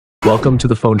Welcome to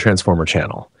the Phone Transformer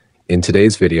channel. In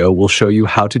today's video, we'll show you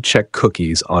how to check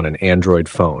cookies on an Android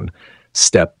phone,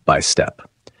 step by step.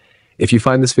 If you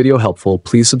find this video helpful,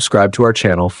 please subscribe to our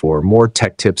channel for more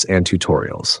tech tips and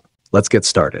tutorials. Let's get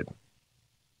started.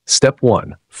 Step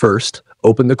 1. First,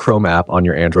 open the Chrome app on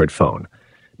your Android phone.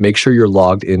 Make sure you're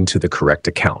logged into the correct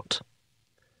account.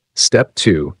 Step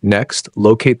 2. Next,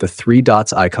 locate the three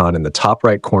dots icon in the top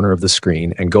right corner of the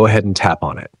screen and go ahead and tap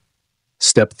on it.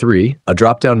 Step 3, a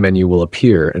drop-down menu will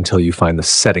appear until you find the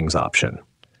Settings option.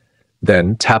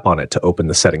 Then tap on it to open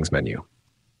the Settings menu.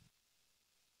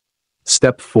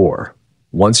 Step 4,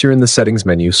 once you're in the Settings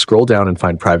menu, scroll down and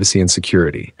find Privacy and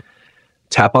Security.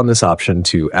 Tap on this option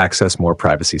to access more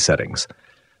privacy settings.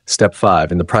 Step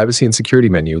 5, in the Privacy and Security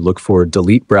menu, look for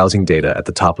Delete Browsing Data at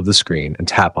the top of the screen and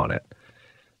tap on it.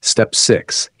 Step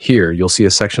 6, here you'll see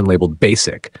a section labeled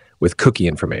Basic, with cookie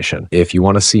information. If you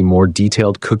want to see more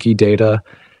detailed cookie data,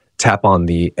 tap on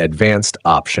the Advanced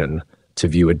option to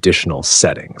view additional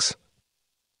settings.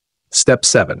 Step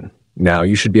 7. Now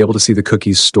you should be able to see the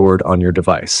cookies stored on your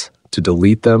device. To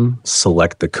delete them,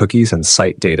 select the cookies and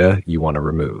site data you want to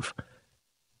remove.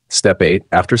 Step 8.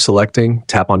 After selecting,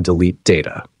 tap on Delete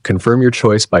Data. Confirm your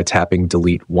choice by tapping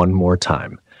Delete one more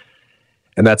time.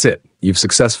 And that's it. You've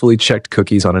successfully checked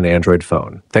cookies on an Android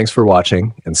phone. Thanks for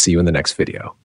watching, and see you in the next video.